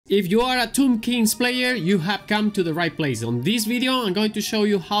If you are a Tomb Kings player, you have come to the right place. On this video, I'm going to show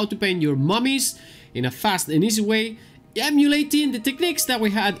you how to paint your mummies in a fast and easy way, emulating the techniques that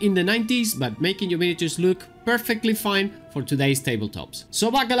we had in the 90s, but making your miniatures look perfectly fine for today's tabletops. So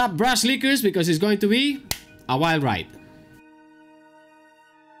buckle up, brush leakers, because it's going to be a wild ride.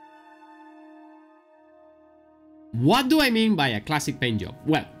 What do I mean by a classic paint job?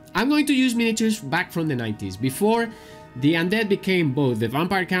 Well, I'm going to use miniatures back from the 90s, before the undead became both the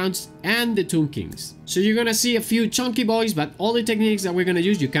vampire counts and the Tomb Kings. So you're gonna see a few chunky boys, but all the techniques that we're gonna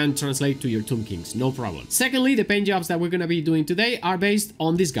use you can translate to your Tomb Kings, no problem. Secondly, the paint jobs that we're gonna be doing today are based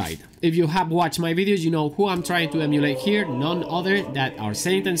on this guide. If you have watched my videos, you know who I'm trying to emulate here, none other than our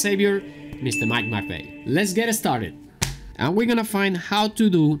saint and savior, Mr. Mike McVeigh. Let's get started. And we're gonna find how to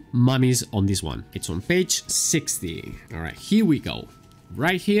do mummies on this one. It's on page 60. Alright, here we go.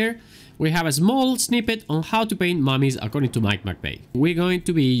 Right here, we have a small snippet on how to paint mummies according to Mike McVeigh. We're going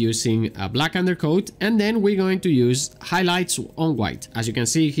to be using a black undercoat, and then we're going to use highlights on white. As you can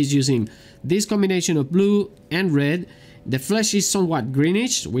see, he's using this combination of blue and red. The flesh is somewhat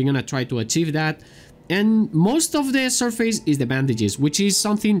greenish. We're gonna try to achieve that. And most of the surface is the bandages, which is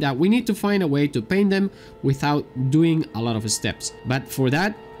something that we need to find a way to paint them without doing a lot of steps. But for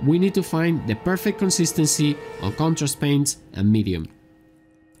that, we need to find the perfect consistency on contrast paints and medium.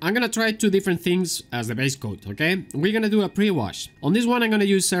 I'm gonna try two different things as the base coat, okay? We're gonna do a pre-wash. On this one, I'm gonna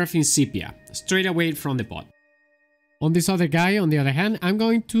use Seraphim Sepia, straight away from the pot. On this other guy, on the other hand, I'm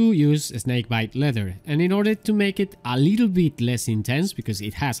going to use Snakebite Leather. And in order to make it a little bit less intense, because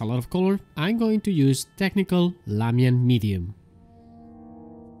it has a lot of color, I'm going to use Technical Lamian Medium.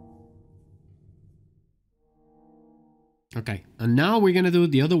 Okay, and now we're gonna do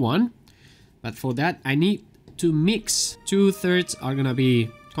the other one. But for that, I need to mix. 2/3 are gonna be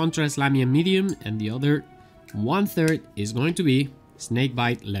Contrast Lamian Medium, and the other 1/3 is going to be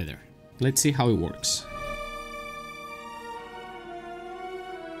Snakebite Leather. Let's see how it works.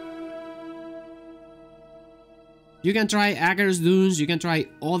 You can try Agar's Dunes, you can try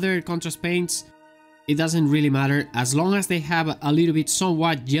other contrast paints. It doesn't really matter, as long as they have a little bit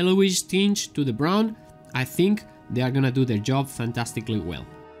somewhat yellowish tinge to the brown. I think they are gonna do their job fantastically well.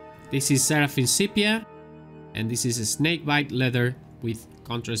 This is Seraphim Sepia, and this is a Snakebite Leather with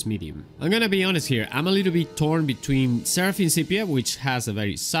contrast medium. I'm gonna be honest here, I'm a little bit torn between Seraphim Sepia, which has a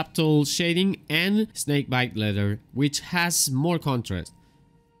very subtle shading, and Snakebite Leather, which has more contrast.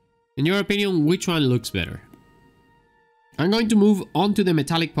 In your opinion, which one looks better? I'm going to move on to the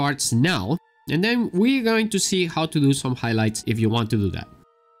metallic parts now, and then we're going to see how to do some highlights if you want to do that.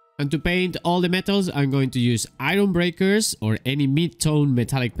 And to paint all the metals, I'm going to use Iron Breakers, or any mid-tone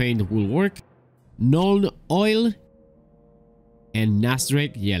metallic paint will work, Nuln Oil, and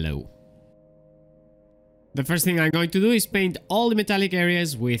Nasrec Yellow. The first thing I'm going to do is paint all the metallic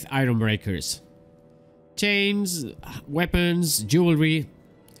areas with Iron Breakers. Chains, weapons, jewelry,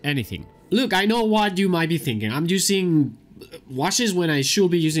 anything. Look, I know what you might be thinking. I'm using washes when I should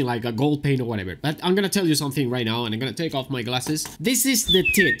be using like a gold paint or whatever. But I'm gonna tell you something right now, and I'm gonna take off my glasses. This is the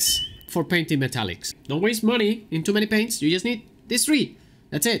tits for painting metallics. Don't waste money in too many paints. You just need these three.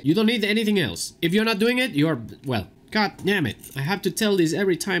 That's it. You don't need anything else. If you're not doing it, you're, well, god damn it. I have to tell this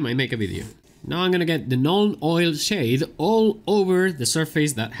every time I make a video. Now I'm gonna get the Nuln Oil shade all over the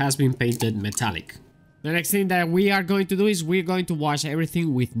surface that has been painted metallic. The next thing that we are going to do is we're going to wash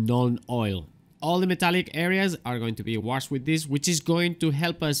everything with Nuln Oil. All the metallic areas are going to be washed with this, which is going to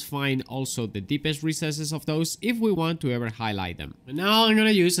help us find also the deepest recesses of those if we want to ever highlight them. And now I'm gonna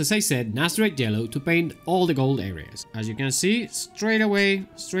use, as I said, Nasrec Yellow to paint all the gold areas. As you can see, straight away,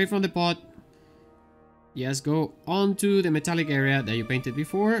 straight from the pot, just go onto the metallic area that you painted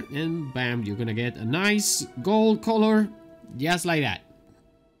before, and bam, you're gonna get a nice gold color, just like that.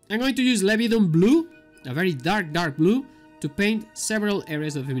 I'm going to use Leviathan Blue, a very dark blue, to paint several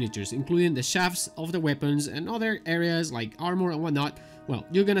areas of the miniatures, including the shafts of the weapons and other areas like armor and whatnot. Well,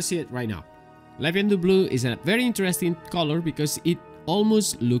 you're gonna see it right now. Leviathan Blue is a very interesting color because it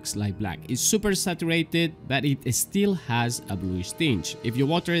almost looks like black. It's super saturated, but it still has a bluish tinge. If you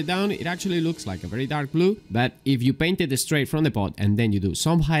water it down, it actually looks like a very dark blue, but if you paint it straight from the pot and then you do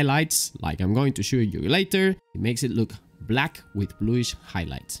some highlights, like I'm going to show you later, it makes it look black with bluish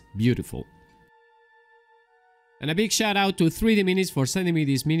highlights. Beautiful. And a big shout out to 3D Minis for sending me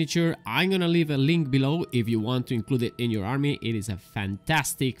this miniature. I'm gonna leave a link below if you want to include it in your army. It is a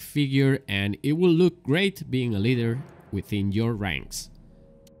fantastic figure and it will look great being a leader within your ranks.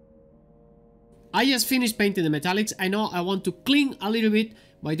 I just finished painting the metallics. I know I want to clean a little bit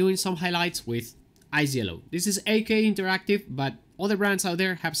by doing some highlights with Ice Yellow. This is AK Interactive, but other brands out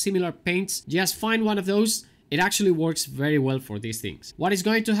there have similar paints. Just find one of those It actually works very well for these things. What is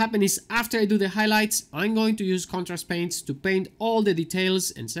going to happen is after I do the highlights, I'm going to use contrast paints to paint all the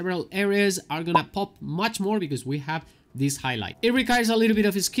details, and several areas are gonna pop much more because we have this highlight. It requires a little bit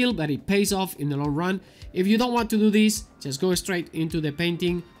of skill, but it pays off in the long run. If you don't want to do this, just go straight into the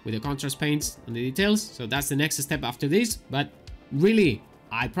painting with the contrast paints and the details. So that's the next step after this, but really,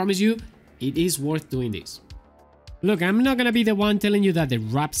 I promise you, it is worth doing this. Look, I'm not gonna be the one telling you that the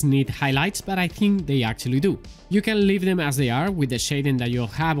wraps need highlights, but I think they actually do. You can leave them as they are with the shading that you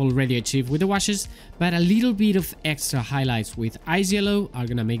have already achieved with the washes, but a little bit of extra highlights with ice yellow are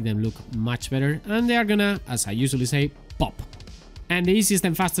gonna make them look much better, and they are gonna, as I usually say, pop. And the easiest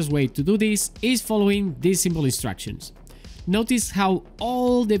and fastest way to do this is following these simple instructions. Notice how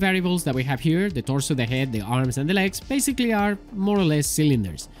all the variables that we have here, the torso, the head, the arms and the legs, basically are more or less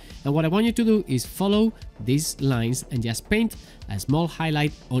cylinders. And what I want you to do is follow these lines and just paint a small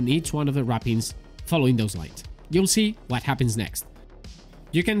highlight on each one of the wrappings following those lines. You'll see what happens next.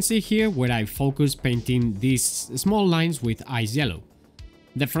 You can see here where I focus painting these small lines with ice yellow.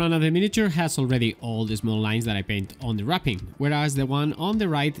 The front of the miniature has already all the small lines that I paint on the wrapping, whereas the one on the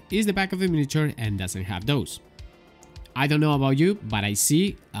right is the back of the miniature and doesn't have those. I don't know about you, but I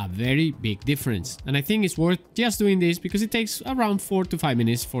see a very big difference, and I think it's worth just doing this because it takes around 4 to 5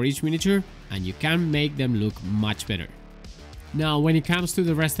 minutes for each miniature and you can make them look much better. Now, when it comes to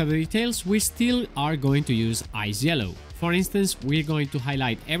the rest of the details, we still are going to use ice yellow. For instance, we're going to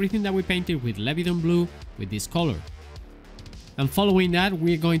highlight everything that we painted with Leviton blue with this color. And following that,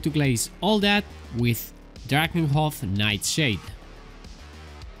 we're going to glaze all that with Drakenhof Nightshade.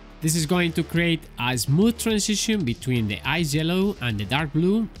 This is going to create a smooth transition between the ice yellow and the dark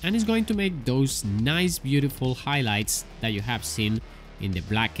blue, and it's going to make those nice beautiful highlights that you have seen in the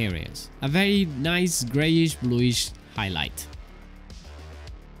black areas. A very nice grayish bluish highlight.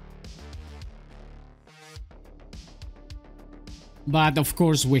 But of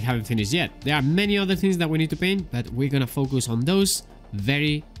course we haven't finished yet. There are many other things that we need to paint, but we're gonna focus on those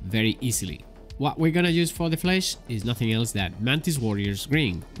very easily. What we're gonna use for the flesh is nothing else than Mantis Warriors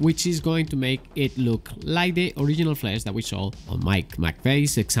Green, which is going to make it look like the original flesh that we saw on Mike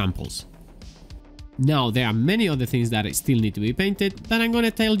McVeigh's examples. Now, there are many other things that still need to be painted, but I'm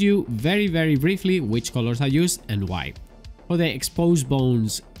gonna tell you very briefly which colors I use and why. For the exposed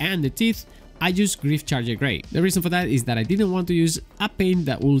bones and the teeth, I use Gryph-Charger Grey. The reason for that is that I didn't want to use a paint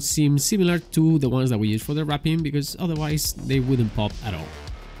that will seem similar to the ones that we use for the wrapping, because otherwise they wouldn't pop at all.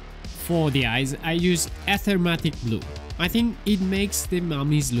 For the eyes, I use Aethermatic Blue. I think it makes the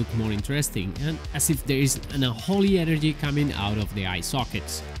mummies look more interesting, and as if there is an unholy energy coming out of the eye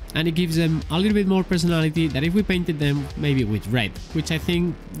sockets. And it gives them a little bit more personality than if we painted them maybe with red, which I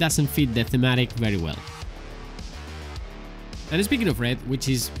think doesn't fit the thematic very well. And speaking of red, which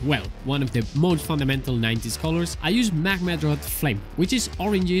is, well, one of the most fundamental 90s colors, I use Magma Draught Flame, which is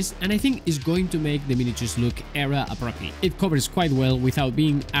oranges and I think is going to make the miniatures look era appropriate. It covers quite well without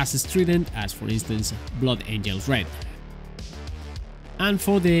being as strident as, for instance, Blood Angels Red. And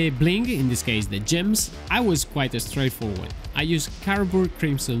for the bling, in this case the gems, I was quite straightforward. I used Carroburg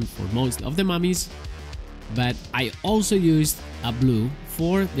Crimson for most of the mummies, but I also used a blue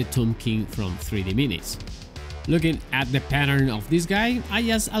for the Tomb King from 3D Minis. Looking at the pattern of this guy, I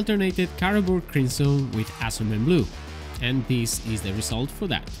just alternated Carroburg Crimson with Azurmen Blue, and this is the result for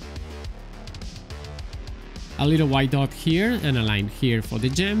that. A little white dot here and a line here for the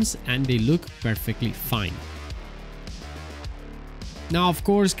gems, and they look perfectly fine. Now, of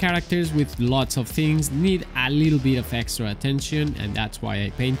course, characters with lots of things need a little bit of extra attention, and that's why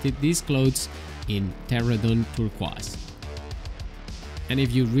I painted these clothes in Terradon Turquoise. And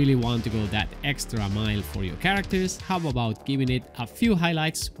if you really want to go that extra mile for your characters, how about giving it a few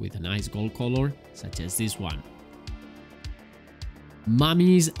highlights with a nice gold color, such as this one.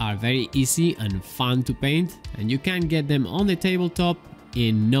 Mummies are very easy and fun to paint, and you can get them on the tabletop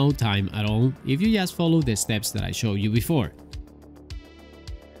in no time at all if you just follow the steps that I showed you before.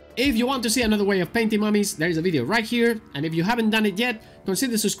 If you want to see another way of painting mummies, there is a video right here, and if you haven't done it yet,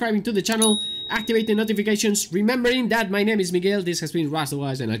 consider subscribing to the channel, activate the notifications, remembering that my name is Miguel, this has been Rush the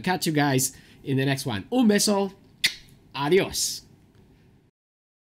Wash, and I'll catch you guys in the next one. Un beso, adios.